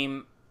best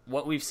team,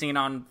 what we've seen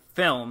on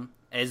film,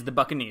 is the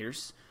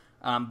Buccaneers.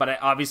 But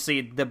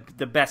obviously the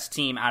best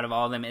team out of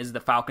all of them is the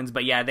Falcons.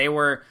 But yeah, they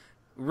were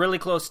really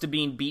close to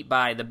being beat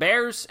by the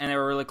Bears, and they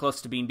were really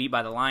close to being beat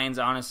by the Lions.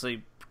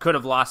 Honestly, could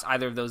have lost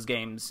either of those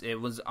games. It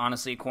was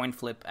honestly a coin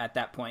flip at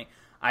that point.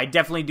 I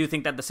definitely do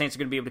think that the Saints are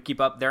going to be able to keep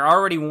up. They're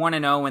already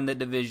 1-0 in the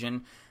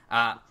division.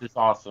 It's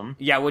awesome.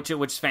 Yeah, which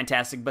is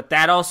fantastic. But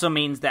that also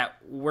means that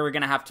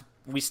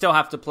we still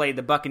have to play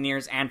the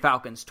Buccaneers and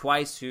Falcons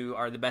twice, who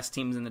are the best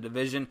teams in the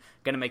division.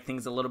 Going to make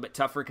things a little bit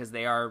tougher because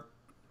they are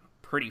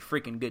pretty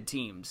freaking good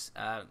teams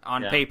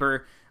on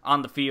paper,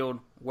 on the field,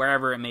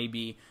 wherever it may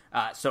be.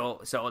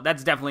 So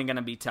that's definitely going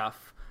to be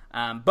tough.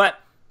 But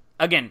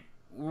again,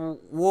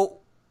 we'll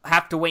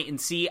have to wait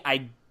and see.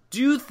 I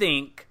do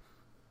think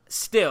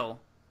still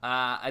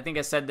I think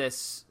I said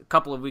this a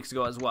couple of weeks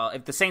ago as well.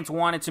 If the Saints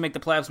wanted to make the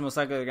playoffs, most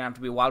likely they're going to have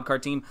to be a wild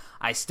card team.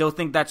 I still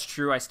think that's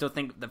true. I still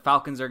think the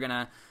Falcons are going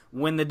to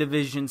win the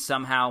division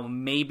somehow.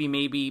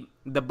 Maybe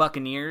the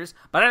Buccaneers.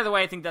 But either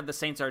way, I think that the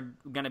Saints are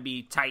going to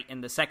be tight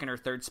in the second or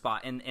third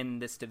spot in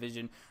this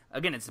division.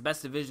 Again, it's the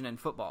best division in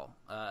football,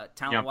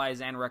 talent-wise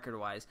and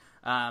record-wise.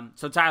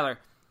 So, Tyler,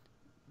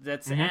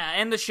 let's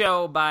end the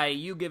show by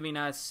you giving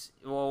us,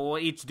 well, we'll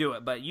each do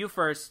it, but you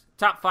first,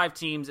 top 5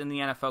 teams in the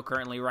NFL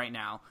currently right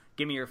now.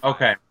 Give me your 5.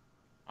 Okay.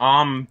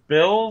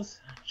 Bills,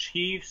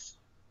 Chiefs,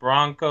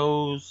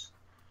 Broncos,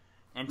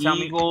 and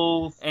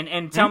Eagles.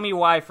 And tell me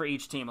why for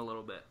each team a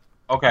little bit.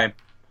 Okay.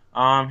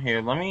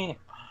 Here, let me,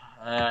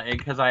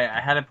 because I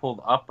had it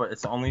pulled up, but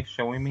it's only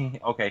showing me.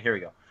 Okay, here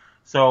we go.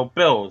 So,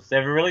 Bills, they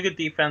have a really good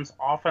defense.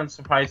 Offense,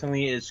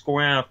 surprisingly, is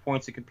scoring enough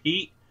points to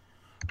compete.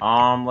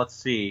 Let's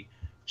see.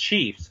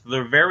 Chiefs,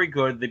 they're very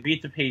good. They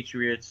beat the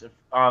Patriots.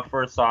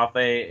 First off,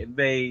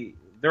 they're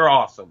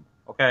awesome.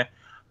 Okay.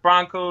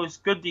 Broncos,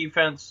 good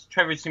defense.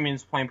 Trevor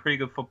Siemian's playing pretty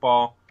good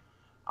football.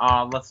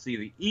 Let's see.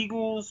 The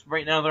Eagles,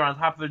 right now they're on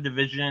top of their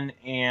division,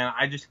 and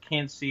I just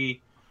can't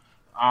see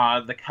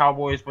the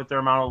Cowboys with their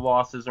amount of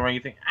losses or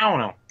anything. I don't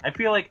know. I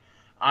feel like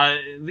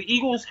the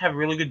Eagles have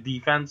really good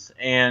defense,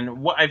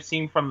 and what I've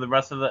seen from the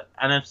rest of the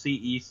NFC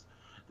East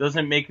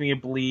doesn't make me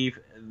believe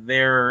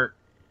they're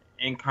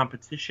in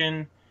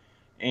competition.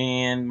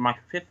 And my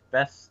 5th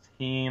best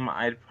team,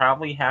 I'd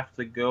probably have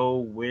to go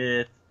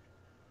with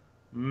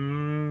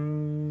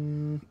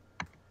the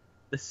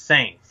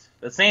Saints.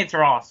 The Saints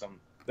are awesome.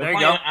 There you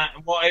go.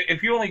 Well,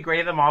 if you only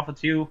grade them off of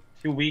two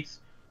weeks,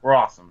 we're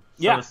awesome.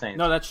 So yeah, the Saints.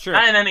 No, that's true.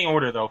 Not in any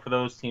order, though, for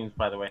those teams,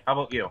 by the way. How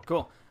about you?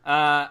 Cool.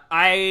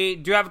 I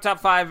do have a top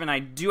 5, and I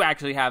do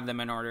actually have them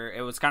in order.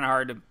 It was kind of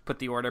hard to put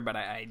the order, but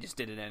I just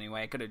did it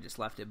anyway. I could have just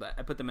left it, but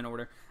I put them in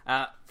order.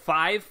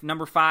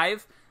 Number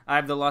 5, I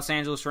have the Los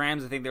Angeles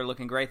Rams. I think they're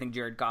looking great. I think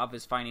Jared Goff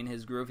is finding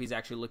his groove. He's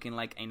actually looking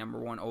like a number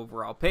 1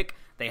 overall pick.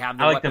 They have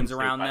the weapons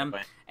around them.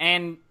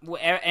 And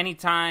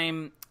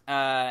anytime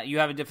you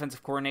have a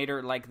defensive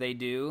coordinator like they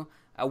do,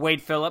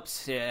 Wade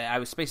Phillips, I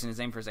was spacing his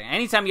name for a second.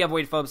 Anytime you have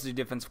Wade Phillips as your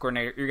defensive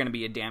coordinator, you're going to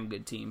be a damn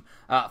good team.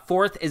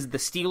 4th is the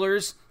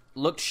Steelers.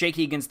 Looked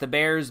shaky against the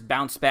Bears,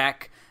 bounced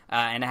back,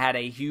 and had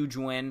a huge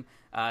win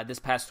this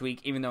past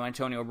week, even though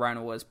Antonio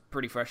Brown was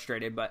pretty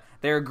frustrated. But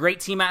they're a great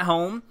team at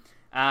home.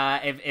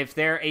 If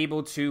they're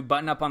able to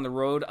button up on the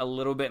road a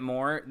little bit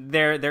more,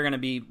 they're going to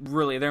be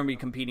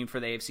competing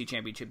for the AFC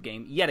Championship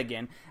game yet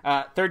again.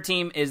 3rd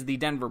team is the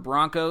Denver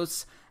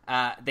Broncos.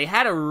 They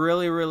had a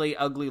really, really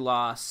ugly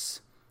loss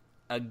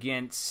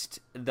against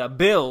the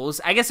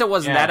Bills. I guess it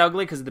wasn't that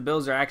ugly because the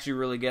Bills are actually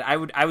really good.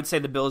 I would say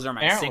the Bills are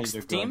my Apparently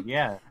 6th team.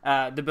 Yeah.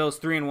 The Bills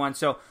 3-1.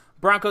 So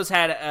Broncos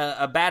had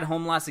a bad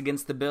home loss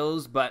against the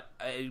Bills, but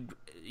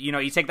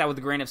you take that with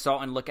a grain of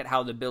salt and look at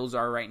how the Bills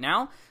are right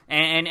now,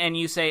 and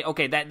you say,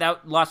 okay,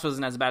 that loss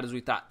wasn't as bad as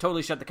we thought.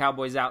 Totally shut the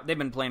Cowboys out. They've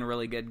been playing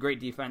really good. Great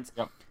defense.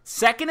 Yep.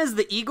 2nd is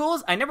the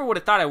Eagles. I never would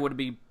have thought I would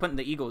be putting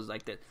the Eagles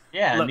like this.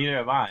 Yeah, Look, neither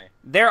have I.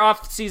 Their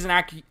off-season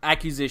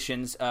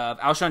acquisitions of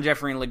Alshon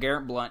Jeffrey and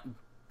LeGarrette Blount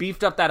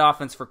beefed up that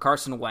offense for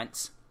Carson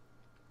Wentz.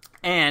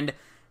 And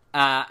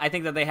I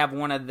think that they have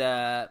one of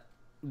the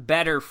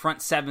better front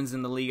 7s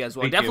in the league as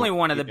well. Definitely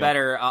one of the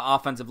better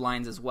offensive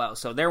lines as well.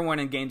 So they're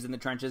winning games in the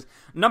trenches.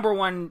 Number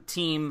 1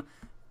 team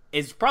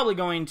is probably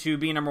going to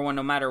be number 1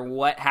 no matter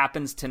what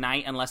happens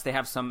tonight, unless they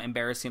have some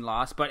embarrassing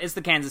loss. But it's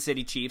the Kansas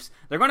City Chiefs.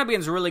 They're going to be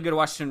against a really good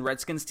Washington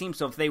Redskins team,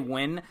 so if they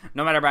win,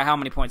 no matter by how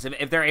many points,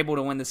 if they're able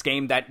to win this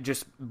game, that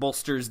just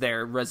bolsters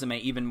their resume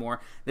even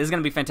more. This is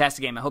going to be a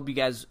fantastic game. I hope you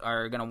guys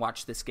are going to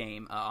watch this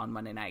game on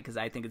Monday night, because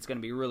I think it's going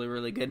to be really,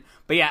 really good.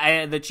 But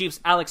yeah, the Chiefs,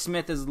 Alex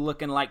Smith is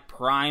looking like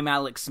prime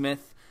Alex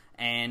Smith.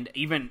 And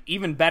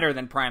even better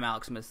than prime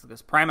Alex Smith,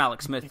 because prime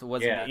Alex Smith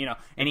wasn't,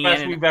 and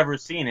best we've ever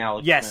seen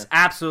Alex. Yes, Smith.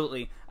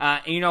 Absolutely.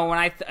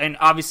 And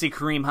obviously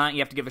Kareem Hunt,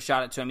 you have to give a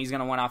shout out to him. He's going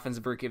to win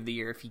Offensive Rookie of the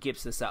Year if he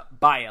keeps this up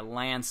by a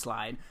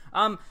landslide.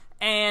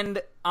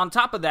 And on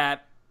top of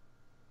that,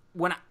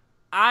 when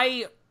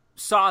I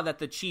saw that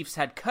the Chiefs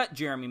had cut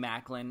Jeremy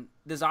Maclin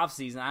this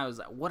offseason, I was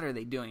like, what are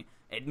they doing?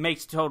 It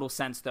makes total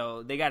sense,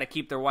 though. They got to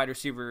keep their wide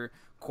receiver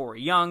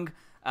Corey Young.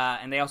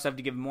 And they also have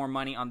to give more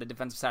money on the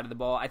defensive side of the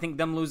ball. I think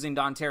them losing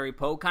Dontari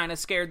Poe kind of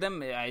scared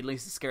them. At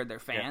least it scared their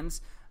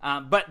fans. Yeah.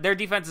 But their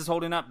defense is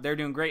holding up. They're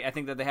doing great. I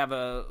think that they have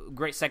a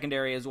great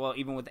secondary as well,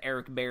 even with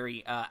Eric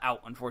Berry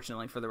out,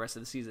 unfortunately, for the rest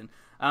of the season.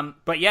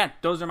 But yeah,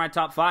 those are my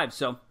top 5.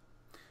 So,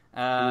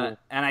 and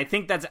I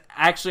think that's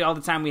actually all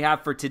the time we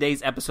have for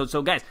today's episode.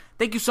 So, guys,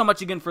 thank you so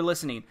much again for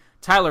listening.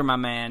 Tyler, my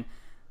man,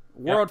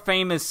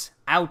 world-famous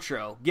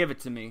outro. Give it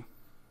to me.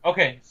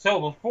 Okay,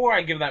 so before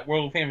I give that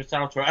world-famous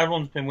outro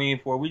everyone's been waiting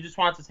for, we just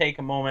want to take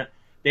a moment,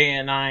 Dana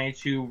and I,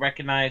 to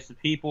recognize the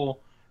people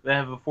that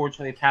have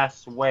unfortunately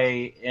passed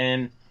away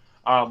in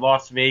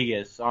Las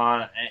Vegas.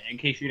 In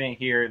case you didn't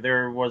hear,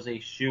 there was a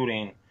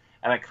shooting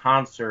at a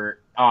concert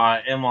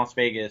in Las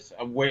Vegas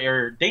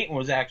where Dayton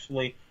was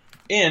actually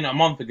in a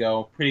month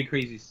ago. Pretty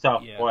crazy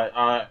stuff, but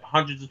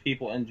hundreds of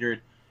people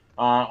injured.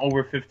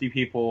 Over 50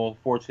 people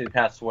fortunately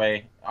passed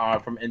away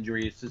from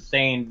injuries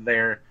sustained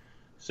there.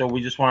 So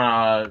we just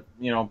want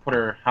to, put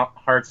our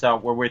hearts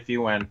out. We're with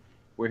you, and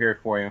we're here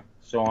for you.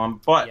 So,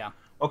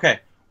 okay,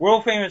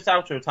 world famous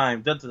outro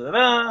time. Da, da, da,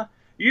 da.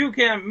 You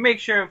can make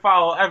sure to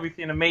follow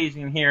everything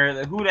amazing here.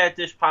 The Who Dat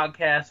Dish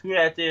podcast, Who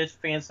Dat Dish,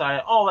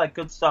 Fanside, all that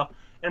good stuff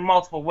in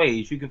multiple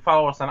ways. You can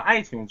follow us on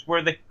iTunes,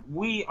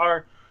 we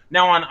are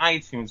now on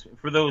iTunes,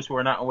 for those who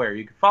are not aware.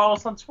 You can follow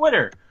us on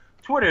Twitter,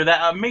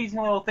 that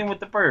amazing little thing with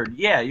the bird.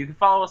 Yeah, you can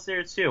follow us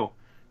there too.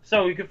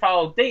 So you can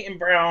follow Dayton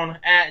Brown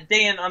at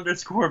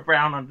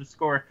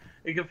Dayton_Brown_.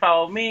 You can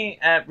follow me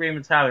at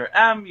Raymond Tyler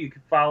M. You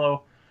can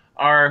follow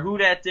our Who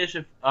Dat Dish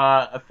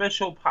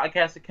official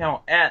podcast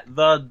account at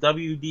the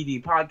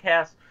WDD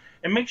Podcast.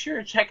 And make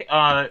sure to check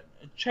our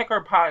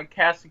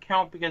podcast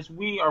account, because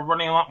we are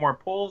running a lot more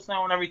polls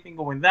now and everything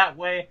going that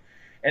way.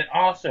 And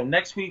also,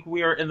 next week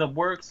we are in the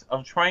works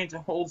of trying to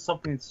hold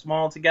something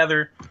small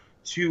together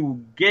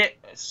to get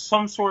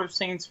some sort of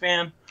Saints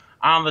fan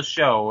on the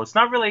show. It's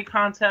not really a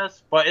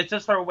contest, but it's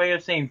just our way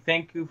of saying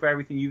thank you for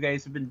everything you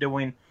guys have been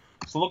doing.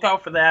 So look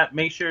out for that.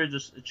 Make sure to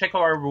just check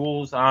out our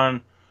rules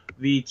on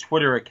the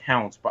Twitter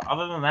accounts. But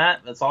other than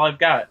that, that's all I've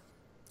got.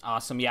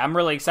 Awesome. Yeah, I'm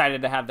really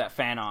excited to have that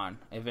fan on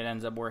if it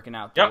ends up working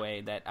out the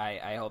way that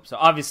I hope so.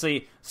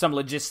 Obviously, some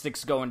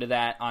logistics go into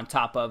that on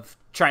top of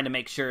trying to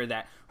make sure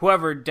that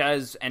whoever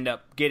does end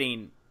up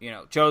getting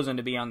chosen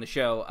to be on the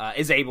show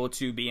is able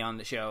to be on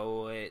the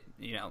show.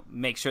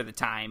 Make sure the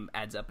time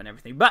adds up and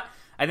everything. But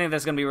I think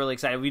that's going to be really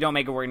exciting. If we don't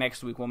make it work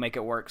next week, we'll make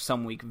it work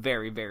some week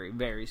very, very,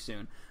 very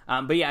soon.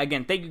 But yeah,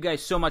 again, thank you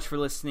guys so much for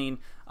listening.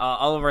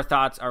 All of our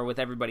thoughts are with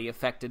everybody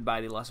affected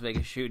by the Las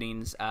Vegas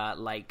shootings,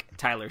 like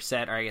Tyler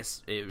said, or I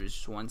guess it was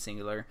just one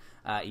singular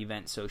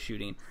event, so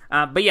shooting.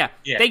 But yeah,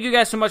 thank you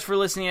guys so much for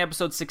listening.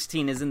 Episode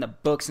 16 is in the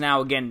books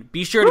now. Again,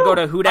 be sure to go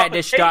to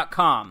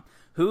whodatdish.com.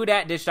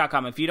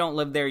 Whodatdish.com. If you don't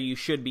live there, you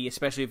should be,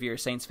 especially if you're a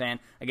Saints fan.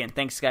 Again,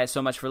 thanks guys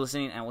so much for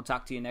listening, and we'll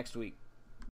talk to you next week.